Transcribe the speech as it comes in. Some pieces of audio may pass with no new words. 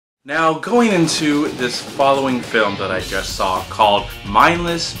Now, going into this following film that I just saw called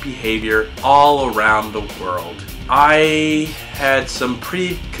Mindless Behavior All Around the World, I had some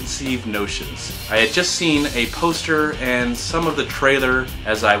preconceived notions. I had just seen a poster and some of the trailer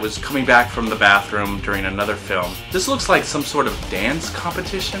as I was coming back from the bathroom during another film. This looks like some sort of dance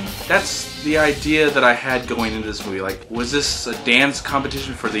competition. That's the idea that I had going into this movie. Like, was this a dance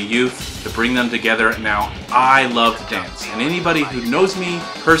competition for the youth to bring them together? Now, I love to dance, and anybody who knows me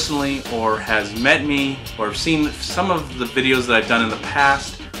personally or has met me or seen some of the videos that I've done in the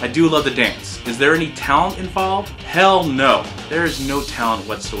past, I do love to dance. Is there any talent involved? Hell no. There is no talent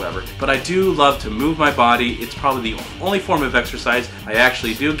whatsoever. But I do love to move my body. It's probably the only form of exercise I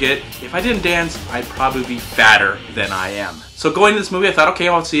actually do get. If I didn't dance, I'd probably be fatter than I am. So going to this movie, I thought, okay,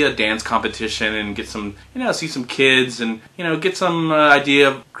 I'll see a dance competition and get some, see some kids and, get some idea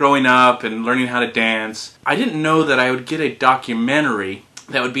of growing up and learning how to dance. I didn't know that I would get a documentary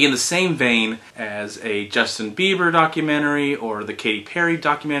that would be in the same vein as a Justin Bieber documentary or the Katy Perry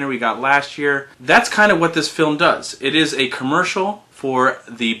documentary we got last year. That's kind of what this film does. It is a commercial for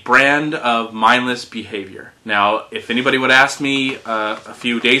the brand of Mindless Behavior. Now, if anybody would ask me a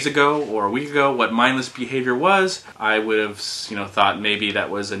few days ago or a week ago what Mindless Behavior was, I would have thought maybe that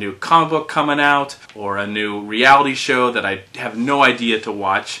was a new comic book coming out or a new reality show that I have no idea to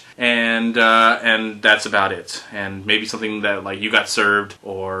watch, and that's about it. And maybe something that like You Got Served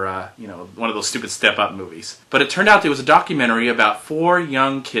or one of those stupid Step Up movies. But it turned out it was a documentary about 4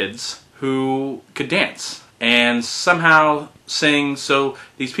 young kids who could dance and somehow sing. So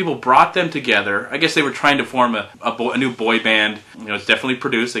these people brought them together. I guess they were trying to form a new boy band. It's definitely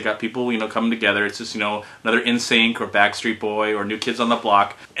produced. They got people, coming together. It's just, another NSYNC or Backstreet Boy or New Kids on the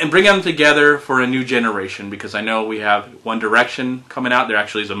Block, and bring them together for a new generation, because I know we have One Direction coming out. There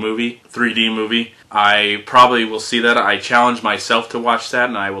actually is a movie, 3D movie. I probably will see that. I challenge myself to watch that,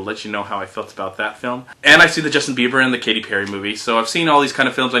 and I will let you know how I felt about that film. And I see the Justin Bieber and the Katy Perry movie. So I've seen all these kind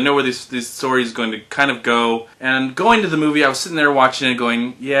of films. I know where this story is going to kind of go. And going to the movie, I was sitting there watching it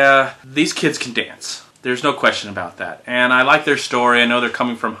going, yeah, these kids can dance. There's no question about that. And I like their story. I know they're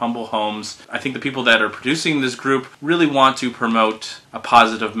coming from humble homes. I think the people that are producing this group really want to promote a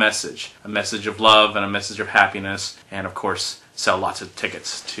positive message. A message of love and a message of happiness. And of course, sell lots of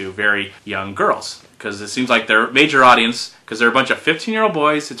tickets to very young girls. Because it seems like their major audience, because they're a bunch of 15-year-old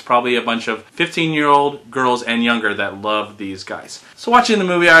boys, it's probably a bunch of 15-year-old girls and younger that love these guys. So watching the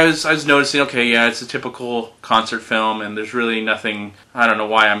movie, I was noticing, okay, yeah, it's a typical concert film, and there's really nothing, I don't know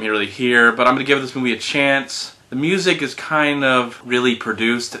why I'm really here, but I'm going to give this movie a chance. The music is kind of really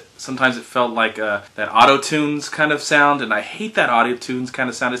produced. Sometimes it felt like that auto-tunes kind of sound, and I hate that auto-tunes kind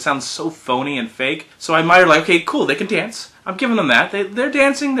of sound. It sounds so phony and fake. So I might like, okay, cool, they can dance. I'm giving them that. They're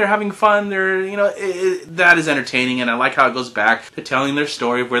dancing, they're having fun, that is entertaining, and I like how it goes back to telling their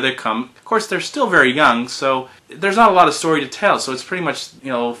story of where they come. Of course, they're still very young, so there's not a lot of story to tell, so it's pretty much,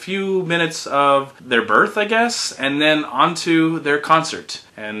 a few minutes of their birth, I guess, and then onto their concert.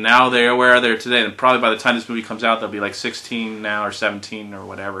 And now they're where they're today, and probably by the time this movie comes out, they'll be like 16 now, or 17, or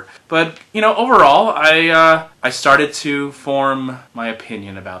whatever. But, overall, I started to form my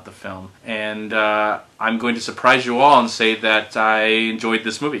opinion about the film, and I'm going to surprise you all and say that I enjoyed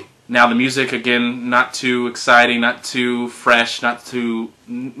this movie. Now the music, again, not too exciting, not too fresh,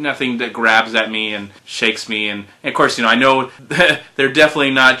 nothing that grabs at me and shakes me. And of course, I know they're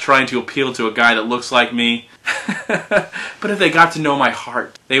definitely not trying to appeal to a guy that looks like me. But if they got to know my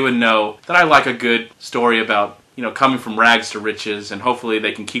heart, they would know that I like a good story about coming from rags to riches, and hopefully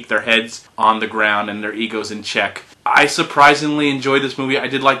they can keep their heads on the ground and their egos in check. I surprisingly enjoyed this movie. I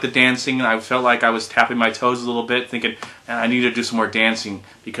did like the dancing, and I felt like I was tapping my toes a little bit, thinking, I need to do some more dancing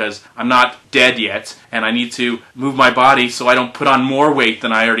because I'm not dead yet, and I need to move my body so I don't put on more weight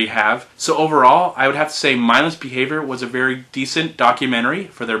than I already have. So overall, I would have to say Mindless Behavior was a very decent documentary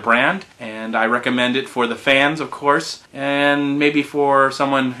for their brand, and I recommend it for the fans, of course, and maybe for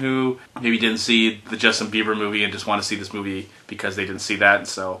someone who maybe didn't see the Justin Bieber movie and just want to see this movie because they didn't see that, and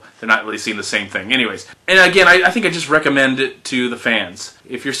so they're not really seeing the same thing. Anyways, and again, I think I just recommend it to the fans.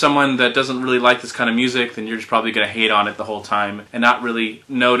 If you're someone that doesn't really like this kind of music, then you're just probably going to hate on it the whole time and not really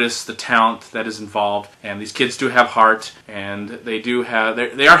notice the talent that is involved. And these kids do have heart, and they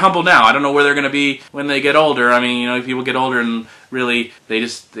are humble now. I don't know where they're going to be when they get older. I mean, people get older and really they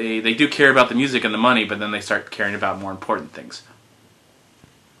do care about the music and the money, but then they start caring about more important things.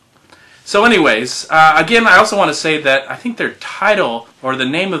 So anyways, again, I also want to say that I think their title, or the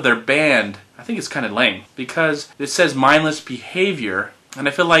name of their band, I think it's kind of lame, because it says Mindless Behavior, and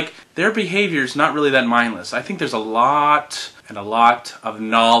I feel like their behavior is not really that mindless. I think there's a lot of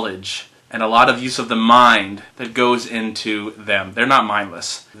knowledge and a lot of use of the mind that goes into them. They're not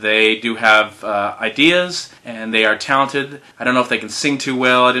mindless. They do have ideas, and they are talented. I don't know if they can sing too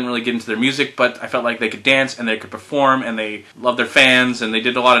well. I didn't really get into their music, but I felt like they could dance and they could perform, and they love their fans, and they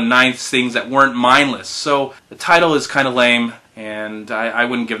did a lot of nice things that weren't mindless. So the title is kind of lame, and I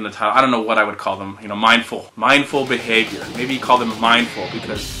wouldn't give them the title. I don't know what I would call them. You know, mindful behavior. Maybe you call them mindful,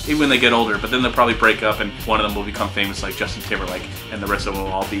 because even when they get older, but then they'll probably break up, and one of them will become famous like Justin Timberlake, and the rest of them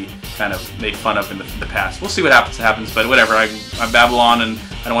will all be kind of made fun of in the past. We'll see what happens, but whatever. I babble on, and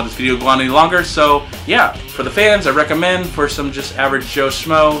I don't want this video to go on any longer. So yeah, for the fans, I recommend. For some just average Joe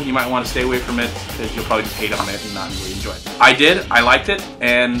Schmo, you might want to stay away from it, because you'll probably just hate on it and not really enjoy it. I liked it,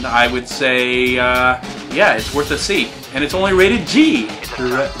 and I would say yeah, it's worth a see. And it's only rated G.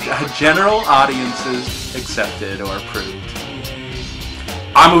 General audiences accepted or approved.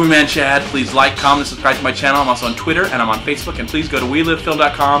 I'm MovieManCHAD. Please like, comment, and subscribe to my channel. I'm also on Twitter and I'm on Facebook. And please go to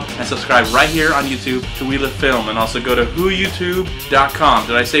WeLiveFilm.com and subscribe right here on YouTube to We Live Film. And also go to WhoYouTube.com.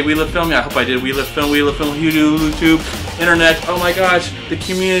 Did I say We Live Film? Yeah, I hope I did. We Live Film, YouTube, Internet. Oh my gosh, the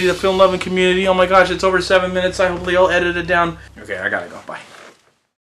community, the film loving community. Oh my gosh, it's over 7 minutes. I hopefully I'll edit it down. Okay, I gotta go. Bye.